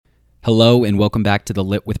Hello and welcome back to the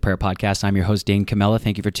Lit with Prayer podcast. I'm your host, Dane Camella.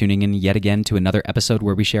 Thank you for tuning in yet again to another episode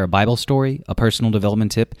where we share a Bible story, a personal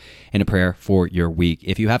development tip, and a prayer for your week.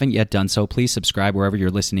 If you haven't yet done so, please subscribe wherever you're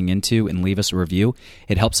listening into and leave us a review.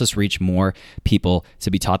 It helps us reach more people to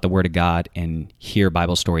be taught the Word of God and hear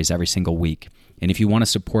Bible stories every single week. And if you want to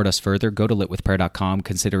support us further, go to litwithprayer.com,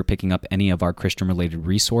 consider picking up any of our Christian-related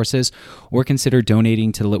resources, or consider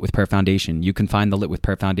donating to the Lit with Prayer Foundation. You can find the Lit with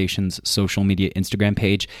Prayer Foundation's social media Instagram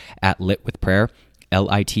page at Lit with Prayer,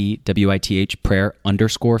 LITWITH prayer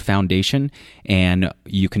 _foundation, and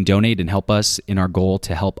you can donate and help us in our goal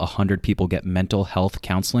to help 100 people get mental health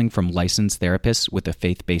counseling from licensed therapists with a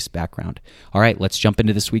faith-based background. All right, let's jump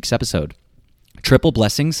into this week's episode. Triple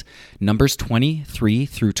Blessings, Numbers 23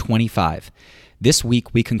 through 25. This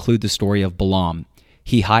week, we conclude the story of Balaam.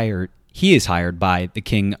 He is hired by the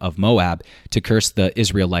king of Moab to curse the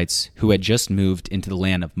Israelites who had just moved into the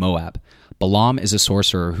land of Moab. Balaam is a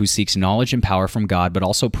sorcerer who seeks knowledge and power from God, but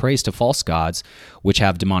also prays to false gods which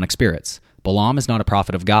have demonic spirits. Balaam is not a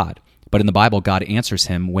prophet of God, but in the Bible, God answers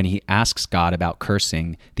him when he asks God about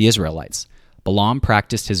cursing the Israelites. Balaam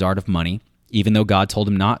practiced his art of money, even though God told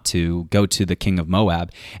him not to go to the king of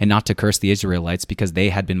Moab and not to curse the Israelites because they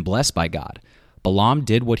had been blessed by God. Balaam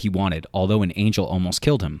did what he wanted, although an angel almost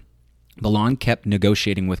killed him. Balaam kept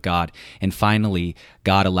negotiating with God, and finally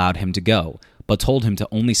God allowed him to go, but told him to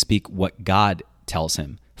only speak what God tells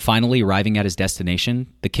him. Finally, arriving at his destination,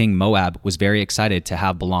 the king Moab was very excited to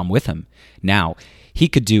have Balaam with him. Now, he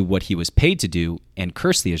could do what he was paid to do and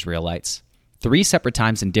curse the Israelites. 3 separate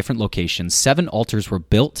times in different locations, 7 altars were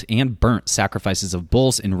built and burnt sacrifices of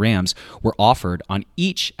bulls and rams were offered on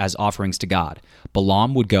each as offerings to God.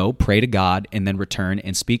 Balaam would go, pray to God, and then return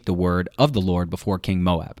and speak the word of the Lord before King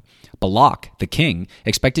Moab. Balak, the king,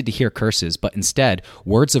 expected to hear curses, but instead,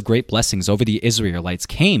 words of great blessings over the Israelites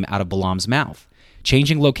came out of Balaam's mouth.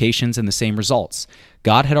 Changing locations and the same results.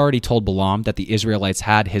 God had already told Balaam that the Israelites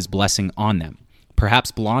had his blessing on them.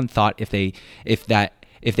 Perhaps Balaam thought if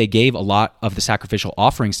they gave a lot of the sacrificial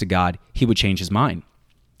offerings to God, he would change his mind.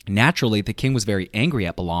 Naturally, the king was very angry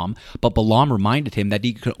at Balaam, but Balaam reminded him that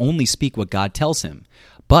he could only speak what God tells him.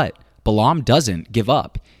 But Balaam doesn't give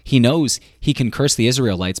up. He knows he can curse the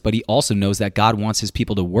Israelites, but he also knows that God wants his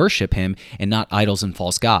people to worship him and not idols and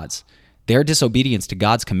false gods. Their disobedience to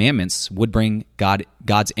God's commandments would bring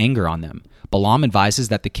God's anger on them. Balaam advises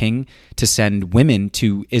that the king to send women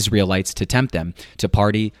to Israelites to tempt them to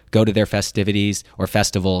party, go to their festivities or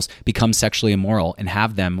festivals, become sexually immoral, and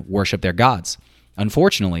have them worship their gods.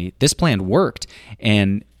 Unfortunately, this plan worked,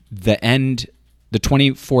 and the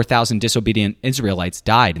 24,000 disobedient Israelites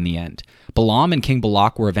died in the end. Balaam and King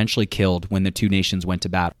Balak were eventually killed when the 2 nations went to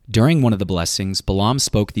battle. During one of the blessings, Balaam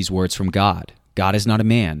spoke these words from God. God is not a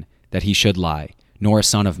man that he should lie, nor a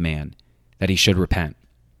son of man that he should repent.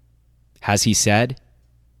 Has he said,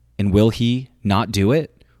 and will he not do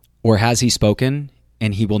it? Or has he spoken,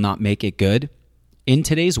 and he will not make it good? In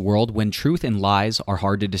today's world, when truth and lies are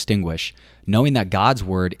hard to distinguish, knowing that God's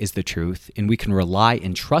word is the truth and we can rely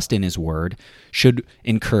and trust in his word should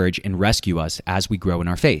encourage and rescue us as we grow in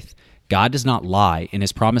our faith. God does not lie, and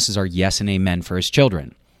his promises are yes and amen for his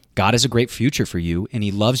children. God has a great future for you, and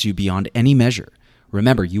he loves you beyond any measure.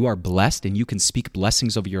 Remember, you are blessed, and you can speak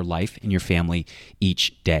blessings over your life and your family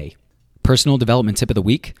each day. Personal development tip of the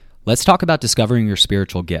week. Let's talk about discovering your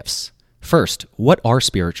spiritual gifts. First, what are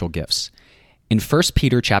spiritual gifts? In 1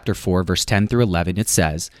 Peter chapter 4, verse 10 through 11, it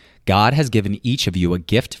says, God has given each of you a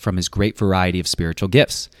gift from his great variety of spiritual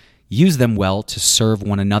gifts. Use them well to serve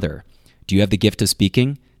one another. Do you have the gift of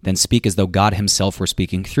speaking? Then speak as though God himself were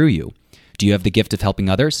speaking through you. Do you have the gift of helping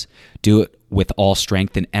others? Do it with all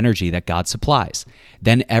strength and energy that God supplies.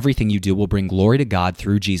 Then everything you do will bring glory to God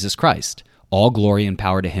through Jesus Christ. All glory and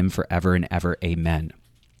power to him forever and ever. Amen.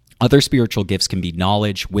 Other spiritual gifts can be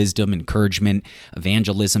knowledge, wisdom, encouragement,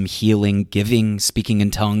 evangelism, healing, giving, speaking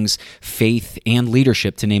in tongues, faith, and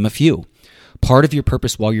leadership, to name a few. Part of your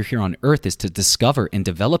purpose while you're here on earth is to discover and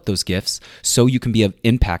develop those gifts so you can be of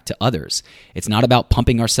impact to others. It's not about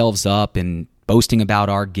pumping ourselves up and boasting about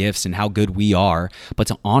our gifts and how good we are, but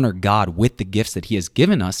to honor God with the gifts that he has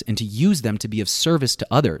given us and to use them to be of service to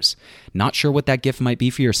others. Not sure what that gift might be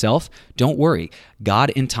for yourself? Don't worry. God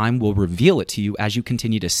in time will reveal it to you as you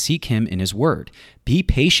continue to seek him in his word. Be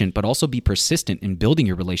patient, but also be persistent in building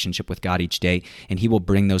your relationship with God each day, and he will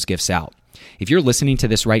bring those gifts out. If you're listening to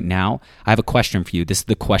this right now, I have a question for you. This is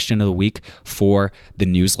the question of the week for the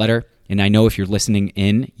newsletter. And I know if you're listening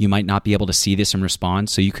in, you might not be able to see this and respond,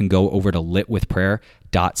 so you can go over to litwithprayer.com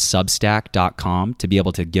prayer.substack.com to be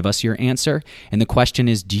able to give us your answer. And the question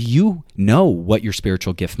is, do you know what your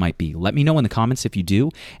spiritual gift might be? Let me know in the comments if you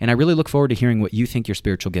do, and I really look forward to hearing what you think your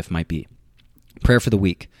spiritual gift might be. Prayer for the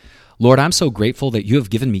week. Lord, I'm so grateful that you have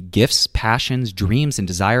given me gifts, passions, dreams, and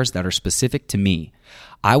desires that are specific to me.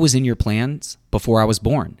 I was in your plans before I was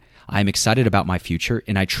born. I am excited about my future,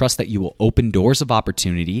 and I trust that you will open doors of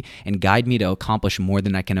opportunity and guide me to accomplish more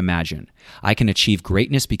than I can imagine. I can achieve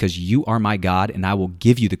greatness because you are my God, and I will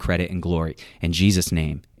give you the credit and glory. In Jesus'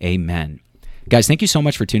 name, amen. Guys, thank you so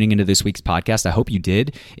much for tuning into this week's podcast. I hope you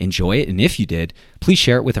did enjoy it. And if you did, please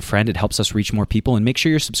share it with a friend. It helps us reach more people. And make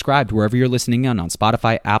sure you're subscribed wherever you're listening on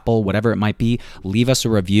Spotify, Apple, whatever it might be. Leave us a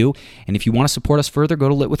review. And if you want to support us further, go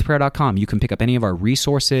to litwithprayer.com. You can pick up any of our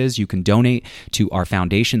resources. You can donate to our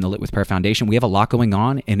foundation, the Lit with Prayer Foundation. We have a lot going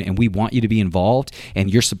on, and we want you to be involved.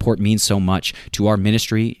 And your support means so much to our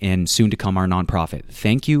ministry and soon to come our nonprofit.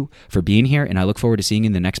 Thank you for being here, and I look forward to seeing you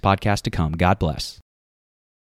in the next podcast to come. God bless.